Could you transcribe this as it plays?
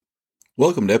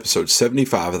Welcome to episode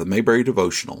 75 of the Mayberry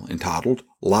Devotional, entitled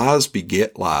Lies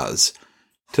Beget Lies.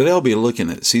 Today I'll be looking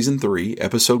at Season 3,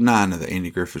 Episode 9 of The Andy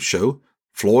Griffith Show,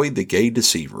 Floyd the Gay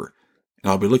Deceiver.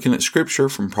 And I'll be looking at scripture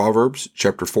from Proverbs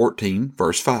chapter 14,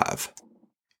 verse 5.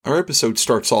 Our episode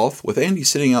starts off with Andy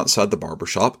sitting outside the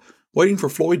barbershop, waiting for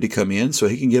Floyd to come in so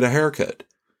he can get a haircut.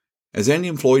 As Andy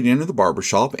and Floyd enter the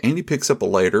barbershop, Andy picks up a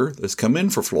letter that's come in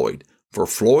for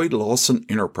Floyd Lawson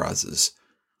Enterprises.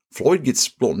 Floyd gets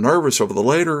a little nervous over the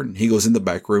letter, and he goes in the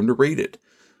back room to read it.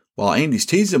 While Andy's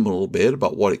teasing him a little bit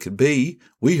about what it could be,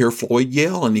 we hear Floyd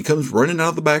yell, and he comes running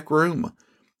out of the back room.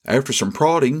 After some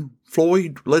prodding,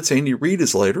 Floyd lets Andy read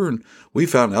his letter, and we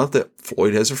found out that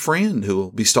Floyd has a friend who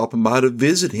will be stopping by to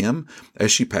visit him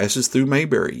as she passes through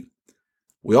Mayberry.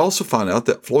 We also find out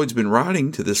that Floyd's been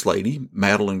writing to this lady,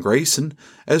 Madeline Grayson,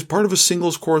 as part of a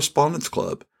singles correspondence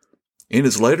club. In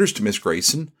his letters to Miss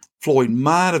Grayson, Floyd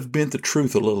might have bent the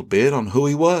truth a little bit on who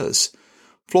he was.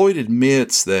 Floyd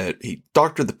admits that he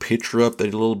doctored the picture up a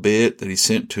little bit that he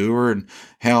sent to her, and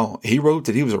how he wrote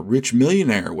that he was a rich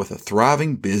millionaire with a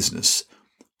thriving business.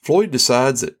 Floyd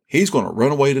decides that he's going to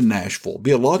run away to Nashville. It'll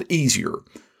be a lot easier.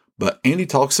 But Andy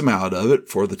talks him out of it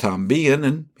for the time being,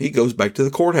 and he goes back to the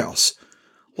courthouse.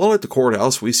 While at the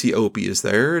courthouse, we see Opie is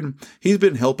there, and he's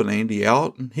been helping Andy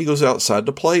out, and he goes outside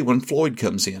to play when Floyd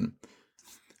comes in.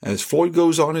 As Floyd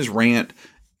goes on his rant,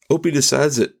 Opie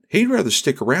decides that he'd rather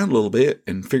stick around a little bit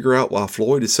and figure out why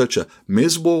Floyd is such a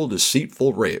miserable,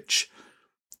 deceitful wretch.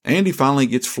 Andy finally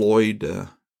gets Floyd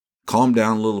to calm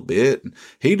down a little bit, and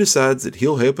he decides that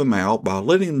he'll help him out by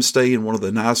letting him stay in one of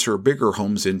the nicer, bigger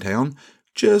homes in town,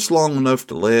 just long enough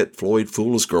to let Floyd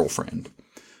fool his girlfriend.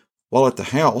 While at the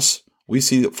house, we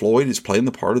see that Floyd is playing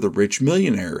the part of the rich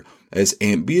millionaire, as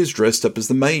Aunt Bea is dressed up as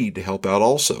the maid to help out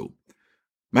also.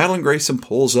 Madeline Grayson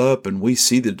pulls up, and we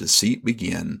see the deceit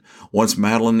begin. Once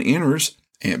Madeline enters,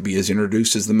 Aunt Bea is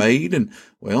introduced as the maid, and,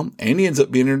 Andy ends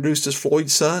up being introduced as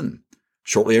Floyd's son.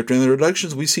 Shortly after the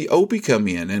introductions, we see Opie come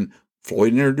in, and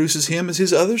Floyd introduces him as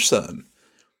his other son.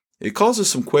 It causes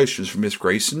some questions for Miss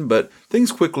Grayson, but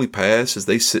things quickly pass as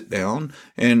they sit down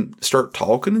and start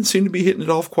talking and seem to be hitting it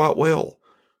off quite well.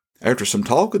 After some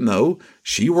talking, though,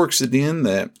 she works it in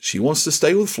that she wants to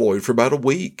stay with Floyd for about a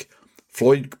week.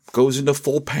 Floyd goes into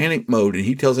full panic mode, and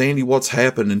he tells Andy what's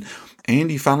happened, and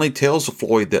Andy finally tells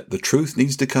Floyd that the truth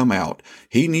needs to come out.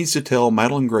 He needs to tell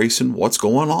Madeline Grayson what's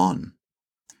going on.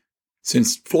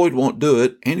 Since Floyd won't do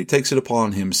it, Andy takes it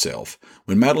upon himself.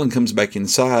 When Madeline comes back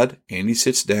inside, Andy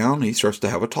sits down and he starts to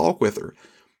have a talk with her.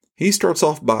 He starts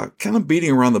off by kind of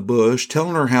beating around the bush,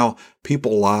 telling her how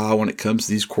people lie when it comes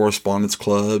to these correspondence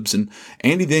clubs, and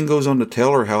Andy then goes on to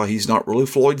tell her how he's not really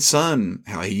Floyd's son,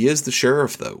 how he is the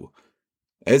sheriff, though.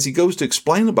 As he goes to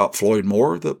explain about Floyd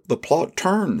more, the plot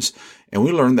turns, and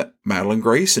we learn that Madeline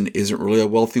Grayson isn't really a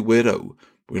wealthy widow.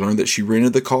 We learn that she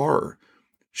rented the car.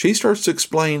 She starts to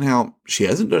explain how she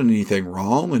hasn't done anything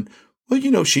wrong,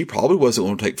 and, she probably wasn't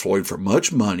going to take Floyd for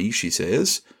much money, she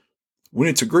says. When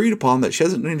it's agreed upon that she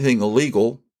hasn't done anything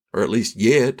illegal, or at least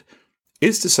yet,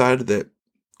 it's decided that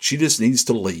she just needs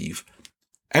to leave.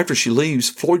 After she leaves,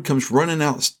 Floyd comes running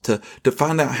out to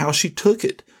find out how she took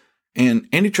it. And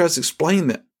Andy tries to explain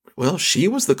that, she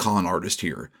was the con artist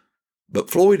here. But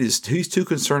Floyd he's too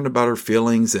concerned about her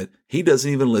feelings that he doesn't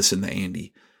even listen to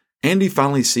Andy. Andy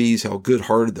finally sees how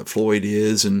good-hearted that Floyd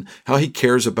is and how he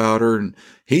cares about her, and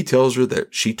he tells her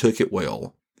that she took it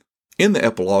well. In the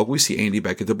epilogue, we see Andy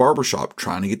back at the barbershop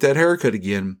trying to get that haircut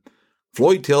again.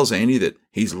 Floyd tells Andy that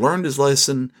he's learned his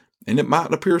lesson, and it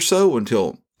might appear so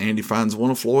until Andy finds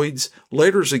one of Floyd's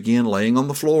letters again laying on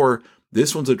the floor.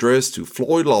 This one's addressed to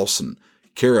Floyd Lawson,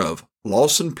 care of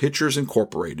Lawson Pictures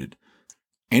Incorporated.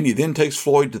 Andy then takes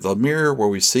Floyd to the mirror where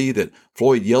we see that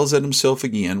Floyd yells at himself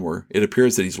again, where it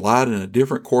appears that he's lied in a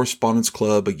different correspondence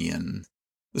club again.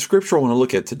 The scripture I want to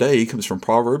look at today comes from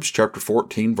Proverbs chapter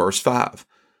 14, verse 5.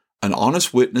 An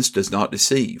honest witness does not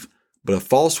deceive, but a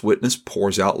false witness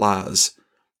pours out lies.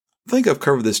 I think I've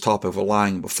covered this topic of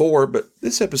lying before, but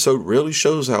this episode really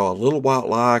shows how a little white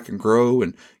lie can grow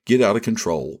and get out of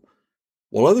control.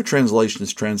 While other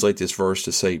translations translate this verse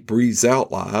to say breathes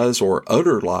out lies or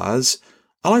utter lies,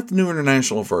 I like the New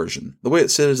International Version, the way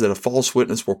it says that a false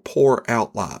witness will pour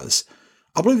out lies.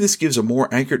 I believe this gives a more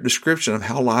accurate description of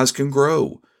how lies can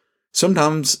grow.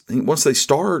 Sometimes, once they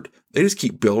start, they just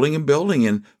keep building and building,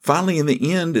 and finally in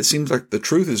the end, it seems like the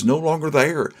truth is no longer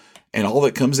there, and all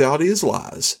that comes out is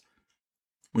lies.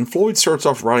 When Floyd starts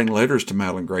off writing letters to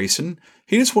Madeline Grayson,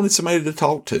 he just wanted somebody to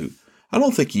talk to. I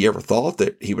don't think he ever thought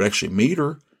that he would actually meet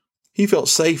her. He felt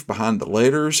safe behind the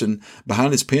letters and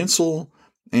behind his pencil,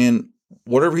 and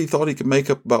whatever he thought he could make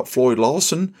up about Floyd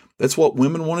Lawson, that's what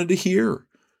women wanted to hear.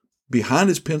 behind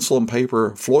his pencil and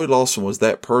paper, Floyd Lawson was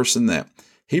that person that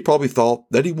he probably thought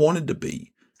that he wanted to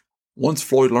be. Once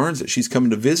Floyd learns that she's coming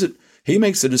to visit, he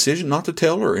makes the decision not to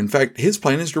tell her. In fact, his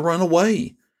plan is to run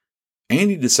away.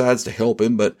 Andy decides to help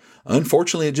him, but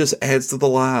unfortunately it just adds to the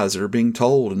lies that are being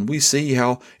told, and we see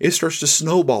how it starts to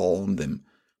snowball on them.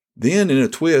 Then, in a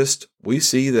twist, we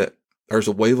see that there's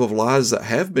a wave of lies that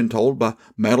have been told by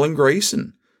Madeline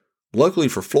Grayson. Luckily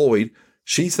for Floyd,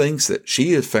 she thinks that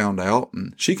she has found out,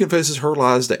 and she confesses her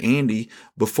lies to Andy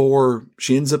before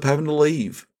she ends up having to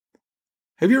leave.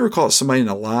 Have you ever caught somebody in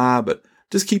a lie, but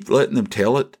just keep letting them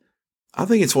tell it? I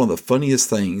think it's one of the funniest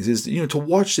things is, to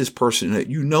watch this person that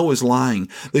you know is lying.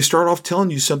 They start off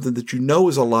telling you something that you know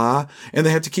is a lie, and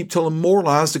they have to keep telling more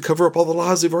lies to cover up all the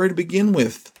lies they've already begun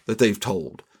with that they've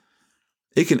told.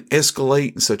 It can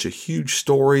escalate in such a huge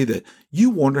story that you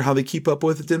wonder how they keep up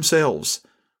with it themselves.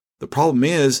 The problem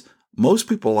is, most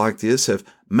people like this have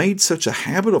made such a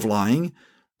habit of lying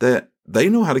that they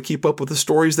know how to keep up with the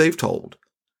stories they've told.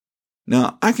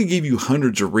 Now, I could give you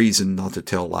hundreds of reasons not to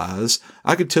tell lies.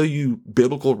 I could tell you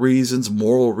biblical reasons,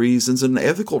 moral reasons, and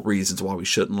ethical reasons why we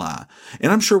shouldn't lie.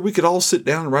 And I'm sure we could all sit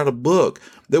down and write a book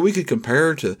that we could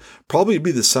compare to probably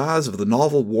be the size of the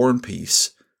novel War and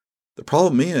Peace. The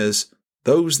problem is,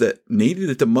 those that needed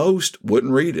it the most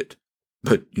wouldn't read it.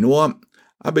 But you know what?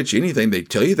 I bet you anything they'd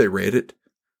tell you they read it.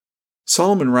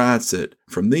 Solomon writes that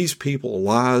from these people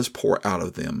lies pour out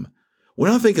of them.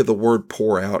 When I think of the word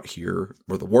pour out here,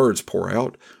 or the words pour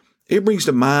out, it brings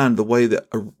to mind the way that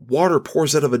water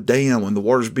pours out of a dam when the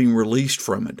water's being released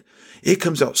from it. It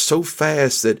comes out so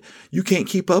fast that you can't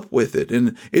keep up with it,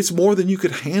 and it's more than you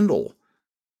could handle.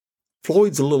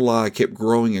 Floyd's little lie kept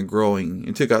growing and growing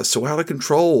until it got so out of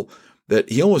control that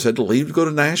he almost had to leave to go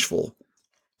to Nashville.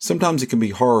 Sometimes it can be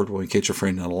hard when we catch a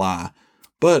friend in a lie,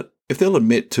 but if they'll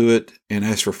admit to it and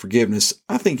ask for forgiveness,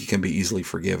 I think it can be easily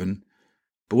forgiven.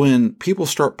 But when people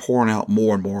start pouring out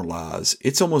more and more lies,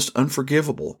 it's almost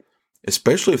unforgivable,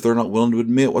 especially if they're not willing to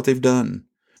admit what they've done.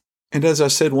 And as I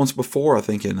said once before, I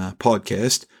think in a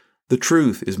podcast, the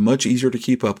truth is much easier to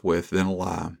keep up with than a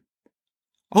lie.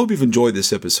 I hope you've enjoyed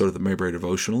this episode of the Mayberry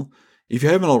Devotional. If you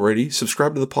haven't already,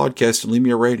 subscribe to the podcast and leave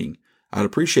me a rating. I'd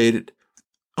appreciate it.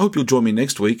 I hope you'll join me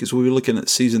next week as we'll be looking at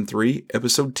Season 3,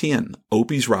 Episode 10,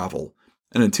 Opie's Rival.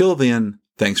 And until then,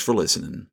 thanks for listening.